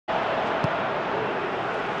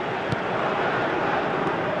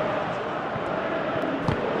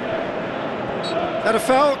That a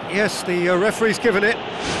foul? Yes, the referee's given it.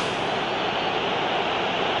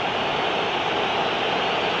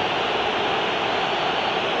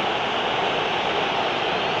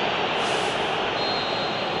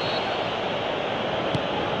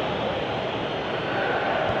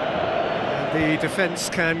 The defence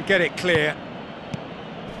can get it clear.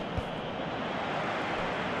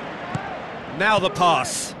 Now the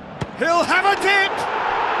pass. He'll have a dip!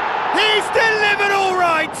 He's delivered all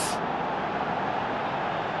right!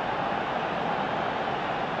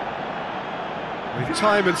 With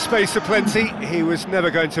time and space aplenty, he was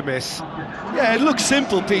never going to miss. Yeah, it looks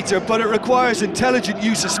simple, Peter, but it requires intelligent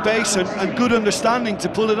use of space and good understanding to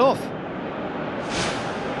pull it off.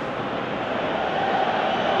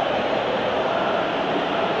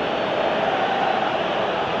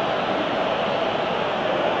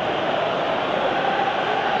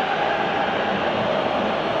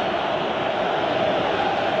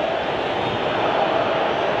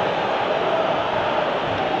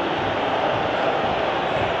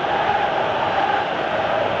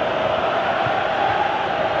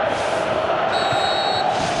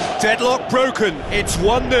 Deadlock broken, it's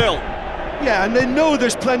 1-0. Yeah, and they know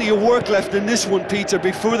there's plenty of work left in this one, Peter,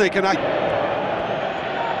 before they can act.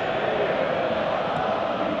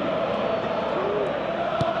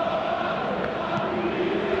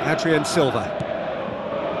 Adrian Silva.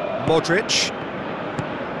 Modric.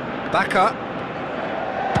 Bacca.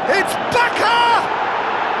 It's Bacca!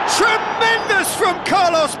 Tremendous from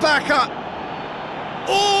Carlos Bacca!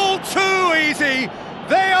 All too easy.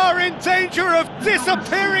 They are in danger of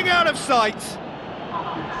disappearing out of sight.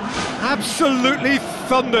 Absolutely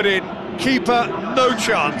thundered in. Keeper, no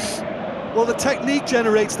chance. Well, the technique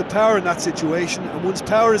generates the power in that situation, and once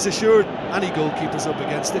power is assured, any goalkeeper's up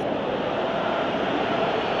against it.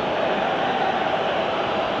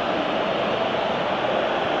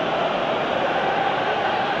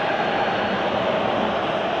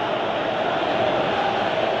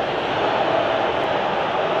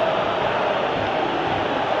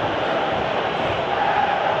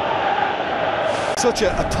 Such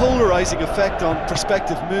a polarising effect on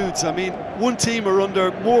prospective moods. I mean, one team are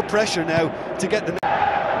under more pressure now to get the...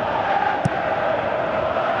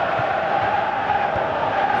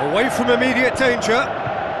 Away from immediate danger.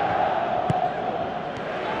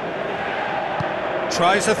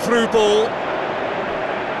 Tries a through ball.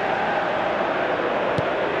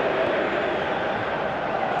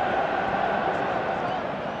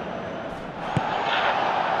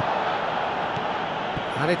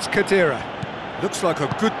 And it's Khedira. Looks like a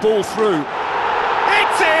good ball through.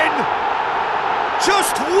 It's in!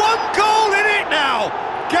 Just one goal in it now!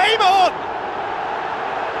 Game on!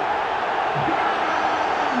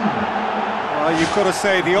 Well, you've got to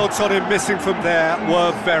say the odds on him missing from there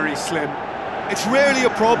were very slim. It's rarely a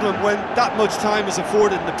problem when that much time is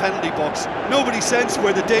afforded in the penalty box. Nobody sensed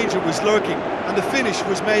where the danger was lurking, and the finish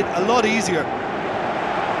was made a lot easier.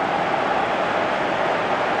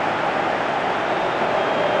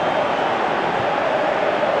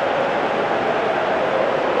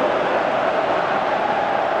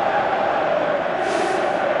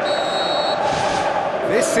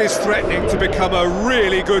 This is threatening to become a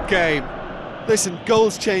really good game. Listen,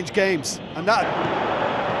 goals change games, and that...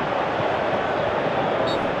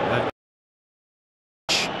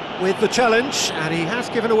 With the challenge, and he has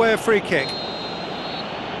given away a free kick.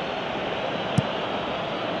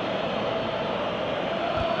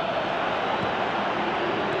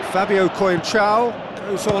 Fabio Coentrao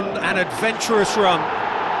goes on an adventurous run.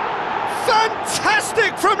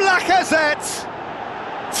 Fantastic from Lacazette!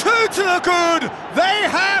 Two to the good, they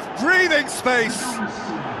have breathing space.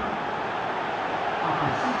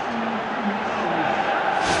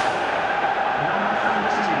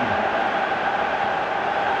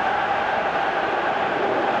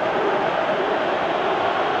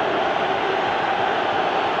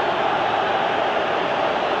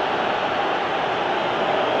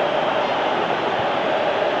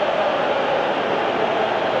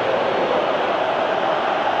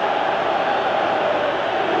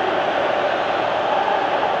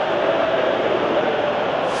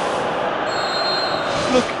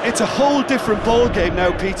 Look, it's a whole different ball game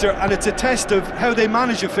now, Peter, and it's a test of how they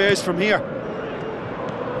manage affairs from here.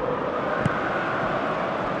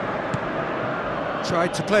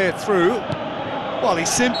 Tried to play it through. Well,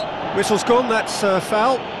 he's Whistle's gone, that's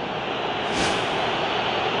foul.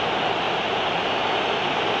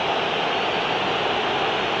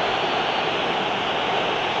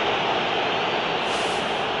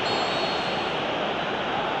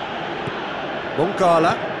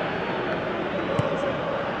 Moncala.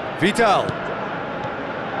 Vidal.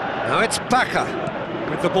 Now it's Bacca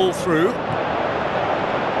with the ball through.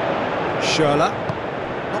 Schürrle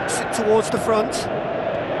knocks it towards the front.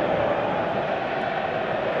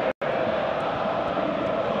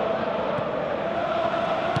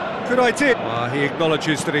 Good idea. He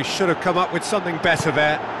acknowledges that he should have come up with something better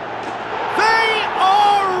there. They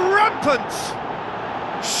are rampant!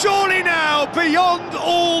 Surely now, beyond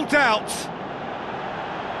all doubt.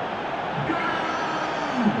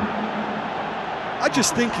 I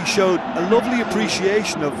just think he showed a lovely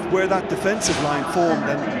appreciation of where that defensive line formed,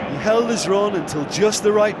 and he held his run until just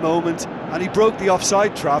the right moment, and he broke the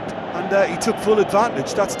offside trap, and he took full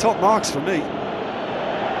advantage. That's top marks for me.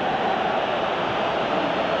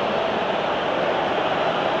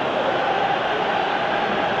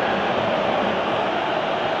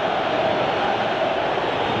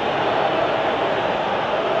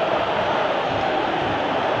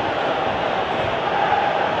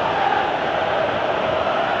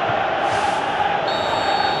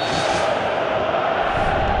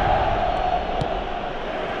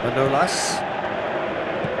 Manolas.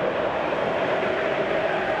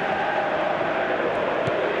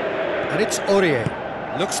 And it's Aurier.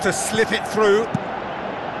 Looks to slip it through.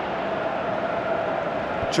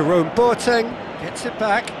 Jerome Boateng gets it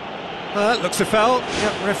back. Looks a foul.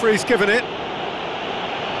 Yep, referee's given it.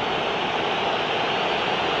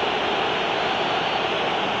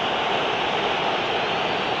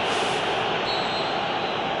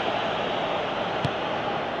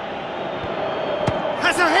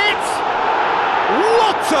 Has a hit!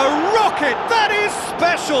 What a rocket! That is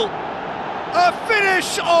special! A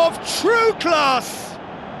finish of true class!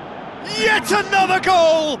 Yet another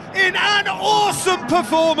goal in an awesome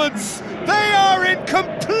performance! They are in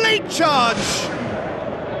complete charge!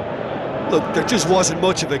 Look, there just wasn't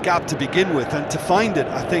much of a gap to begin with, and to find it,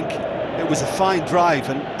 I think it was a fine drive,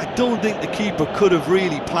 and I don't think the keeper could have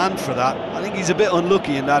really planned for that. I think he's a bit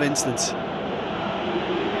unlucky in that instance.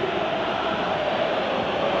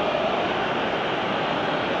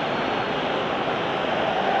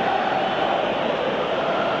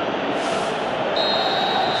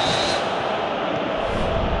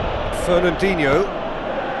 Fernandinho.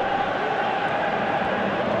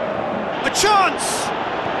 A chance!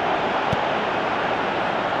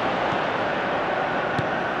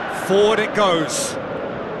 Forward it goes.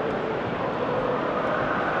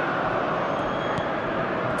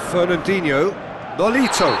 Fernandinho.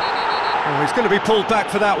 Nolito. Oh, he's going to be pulled back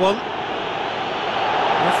for that one.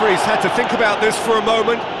 Referee's had to think about this for a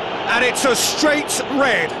moment, and it's a straight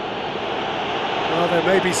red. Well, there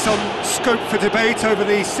may be some scope for debate over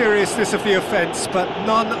the seriousness of the offence, but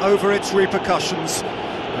none over its repercussions.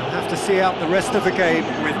 They'll have to see out the rest of the game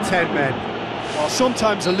with 10 men. Well,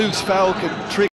 sometimes a loose foul can trigger